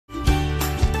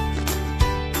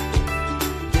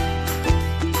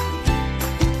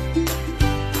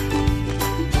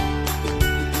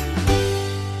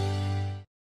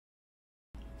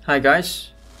Hi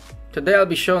guys, today I'll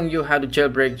be showing you how to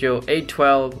jailbreak your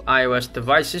A12 iOS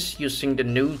devices using the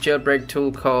new jailbreak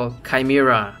tool called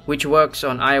Chimera, which works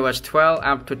on iOS 12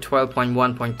 up to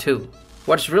 12.1.2.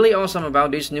 What's really awesome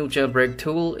about this new jailbreak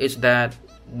tool is that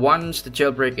once the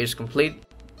jailbreak is complete,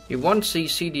 you won't see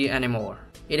Cydia anymore.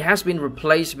 It has been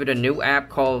replaced with a new app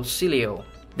called Sileo,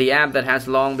 the app that has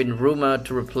long been rumored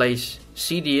to replace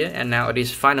Cydia, and now it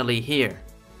is finally here.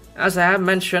 As I have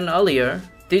mentioned earlier,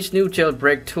 this new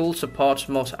jailbreak tool supports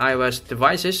most iOS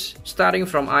devices, starting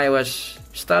from iPhone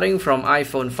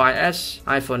 5s,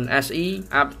 iPhone SE,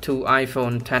 up to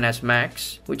iPhone XS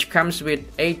Max, which comes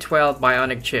with A12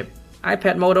 Bionic chip.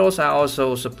 iPad models are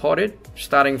also supported,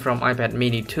 starting from iPad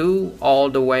mini 2 all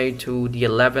the way to the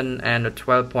 11 and the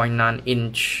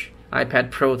 12.9-inch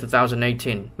iPad Pro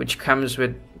 2018, which comes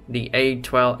with the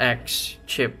A12X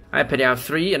chip. iPad Air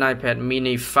 3 and iPad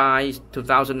mini 5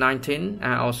 2019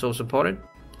 are also supported.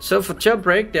 So for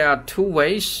jailbreak, there are two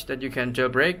ways that you can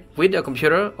jailbreak, with a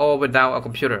computer or without a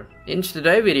computer. In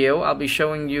today's video, I'll be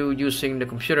showing you using the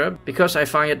computer because I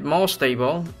find it more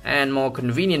stable and more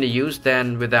convenient to use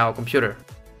than without a computer.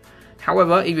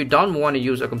 However, if you don't want to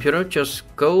use a computer, just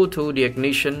go to the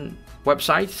Ignition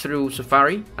website through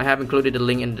Safari. I have included the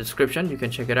link in the description, you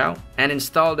can check it out, and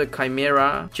install the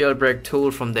Chimera jailbreak tool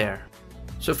from there.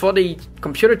 So for the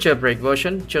computer jailbreak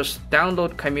version, just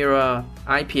download Chimera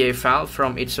IPA file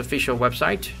from its official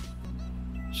website.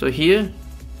 So here,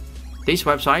 this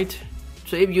website.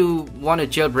 So if you want to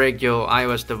jailbreak your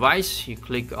iOS device, you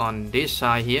click on this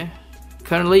side here.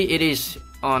 Currently it is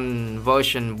on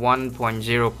version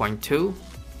 1.0.2,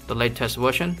 the latest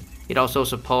version. It also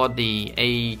supports the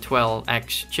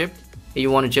A12X chip. If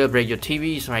you want to jailbreak your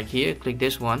TV, it's right here, click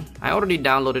this one. I already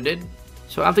downloaded it.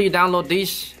 So after you download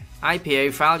this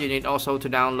IPA file, you need also to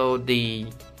download the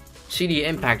Cydia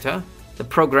Impactor, the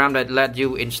program that let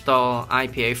you install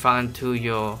IPA file into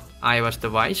your iOS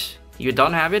device. If you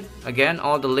don't have it, again,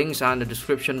 all the links are in the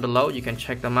description below, you can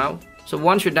check them out. So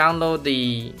once you download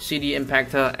the Cydia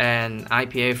Impactor and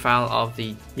IPA file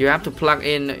you have to plug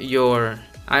in your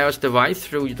iOS device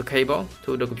through the cable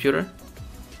to the computer.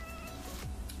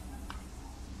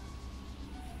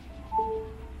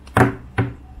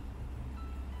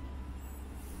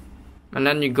 And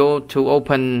then you go to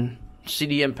open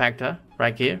Cydia Impactor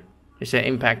right here. You say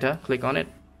Impactor, click on it.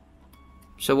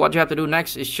 So what you have to do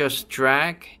next is just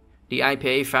drag the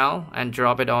IPA file and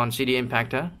drop it on Cydia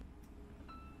Impactor.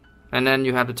 And then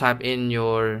you have to type in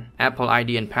your Apple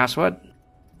ID and password.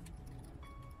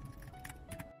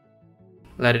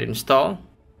 Let it install.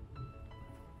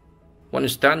 When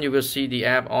it's done, you will see the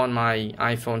app on my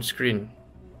iPhone screen.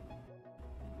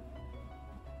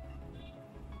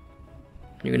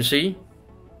 You can see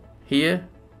here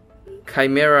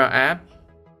Chimera app.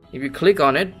 If you click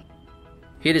on it,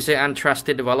 here is an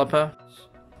untrusted developer.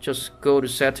 Just go to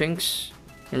settings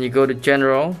and you go to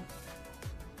general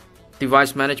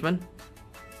device management.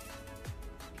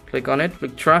 Click on it,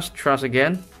 click trust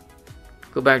again.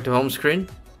 Go back to home screen,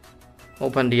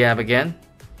 open the app again,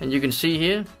 and you can see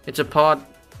here it supports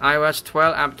iOS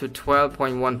 12 up to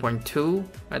 12.1.2.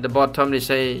 At the bottom they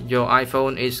say your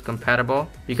iPhone is compatible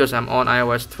because I'm on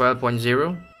iOS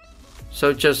 12.0.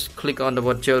 So just click on the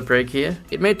word jailbreak here.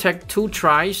 It may take 2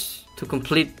 tries to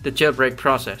complete the jailbreak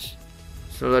process.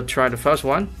 So let's try the first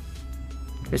one.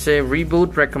 They say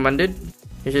reboot recommended.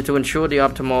 This is to ensure the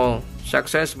optimal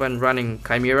success when running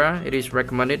Chimera. It is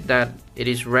recommended that it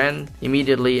is ran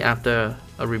immediately after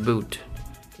a reboot.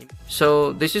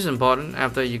 So this is important.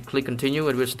 After you click continue,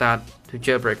 it will start to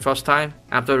jailbreak first time.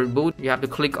 After reboot, you have to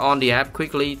click on the app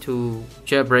quickly to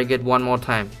jailbreak it one more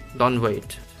time. Don't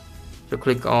wait. So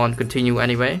click on continue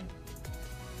anyway.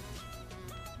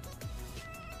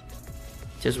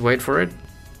 Just wait for it.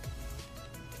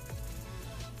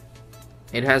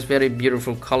 It has very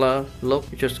beautiful color look.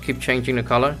 You just keep changing the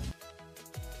color.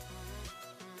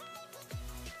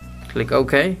 Click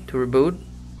OK to reboot.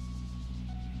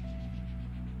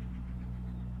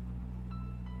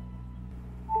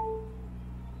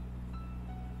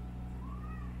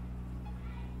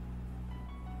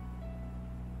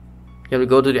 You have to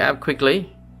go to the app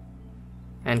quickly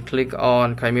and click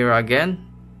on Chimera again.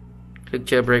 Click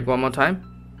jailbreak one more time.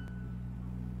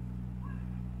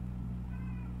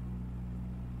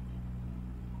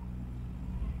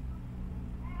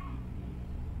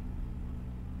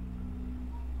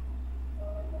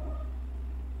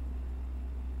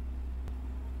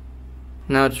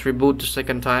 Now it's reboot the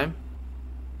second time.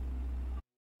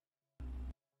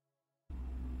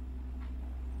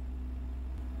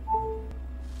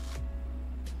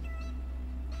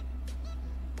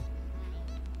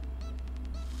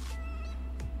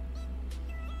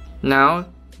 Now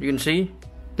You can see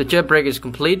the jailbreak is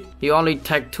complete. You only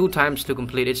take 2 times to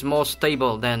complete. It's more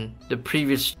stable than the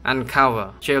previous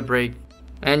Uncover jailbreak.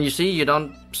 And you see, you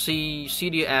don't see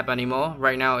Cydia app anymore.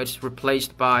 Right now it's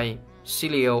replaced by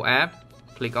Sileo app.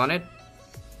 Click on it.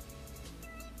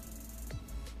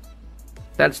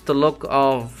 That's the look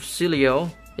of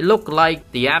Sileo. It looks like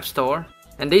the App Store.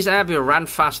 And this app will run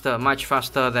faster, much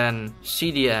faster than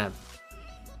Cydia app.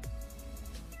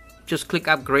 Just click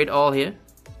upgrade all here.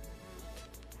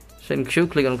 Send queue,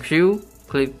 click on queue,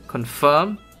 click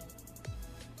confirm.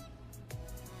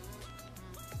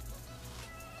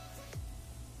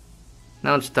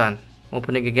 Now it's done.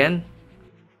 Open it again.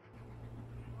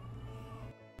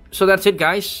 So that's it,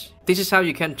 guys. This is how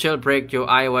you can jailbreak your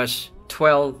iOS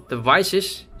 12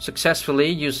 devices successfully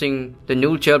using the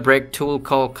new jailbreak tool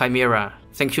called Chimera.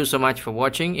 Thank you so much for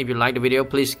watching. If you like the video,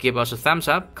 please give us a thumbs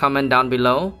up, comment down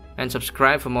below, and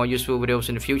subscribe for more useful videos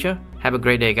in the future. Have a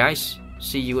great day, guys.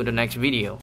 See you in the next video.